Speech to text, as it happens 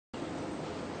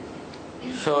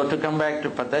So to come back to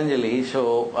Patanjali,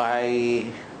 so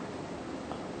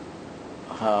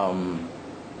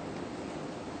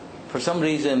for some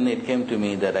reason it came to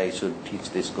me that I should teach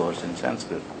this course in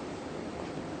Sanskrit.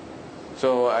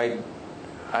 So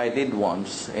I did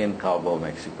once in Cabo,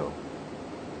 Mexico.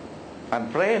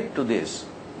 And prior to this,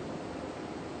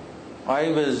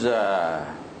 I was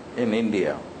in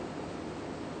India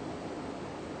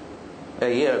a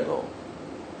year ago.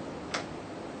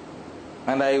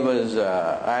 And I was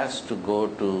asked to go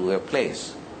to a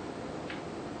place,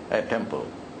 a temple,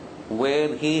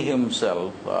 where he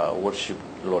himself worshipped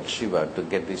Lord Shiva to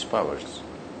get his powers.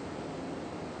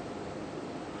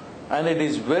 And it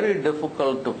is very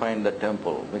difficult to find the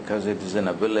temple because it is in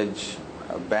a village,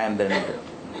 abandoned.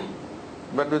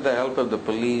 But with the help of the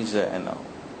police, I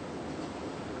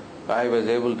was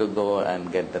able to go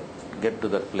and get to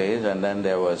that place, and then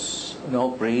there was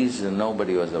no priest and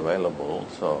nobody was available.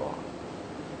 So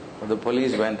the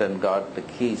police went and got the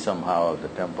key somehow of the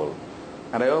temple.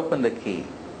 And I opened the key.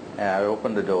 And I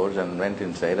opened the doors and went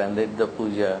inside and did the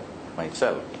puja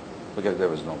myself because there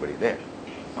was nobody there.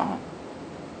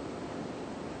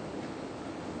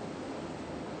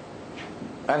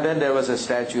 And then there was a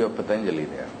statue of Patanjali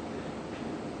there.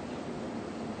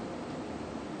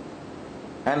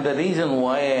 And the reason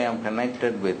why I am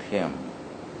connected with him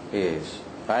is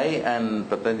I and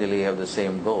Patanjali have the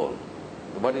same goal.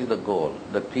 What is the goal?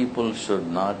 That people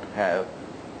should not have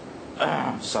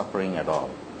suffering at all.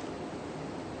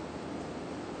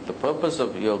 The purpose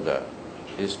of yoga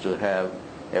is to have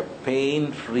a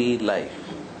pain-free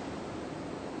life.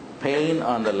 Pain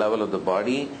on the level of the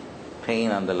body,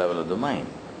 pain on the level of the mind.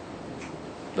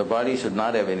 The body should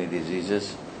not have any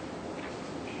diseases.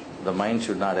 The mind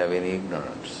should not have any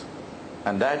ignorance.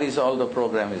 And that is all the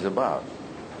program is about.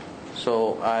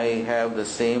 So I have the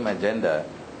same agenda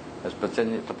as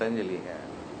Patanjali had.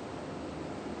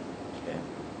 Okay.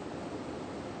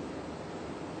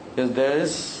 Because there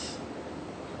is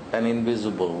an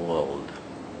invisible world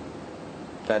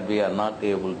that we are not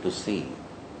able to see.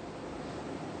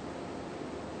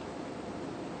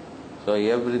 So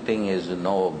everything is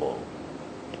knowable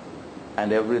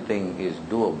and everything is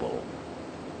doable.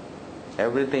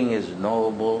 Everything is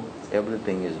knowable,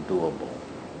 everything is doable.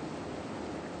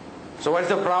 So what's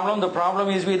the problem? The problem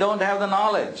is we don't have the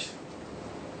knowledge.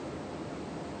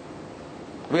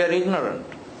 We are ignorant.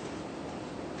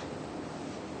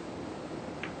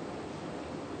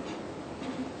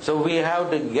 So we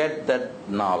have to get that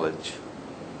knowledge.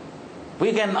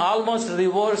 We can almost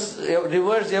reverse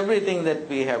everything that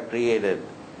we have created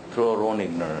through our own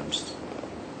ignorance.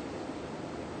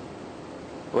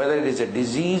 Whether it is a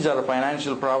disease or a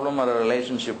financial problem or a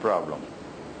relationship problem.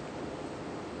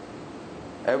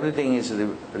 Everything is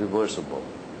reversible.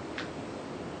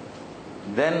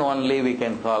 Then only we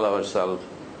can call ourselves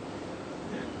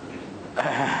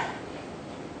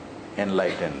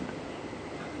enlightened.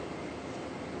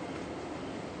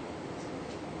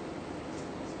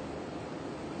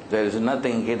 There is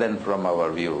nothing hidden from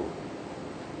our view.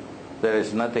 There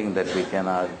is nothing that we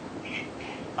cannot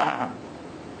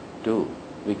do.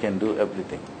 We can do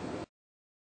everything.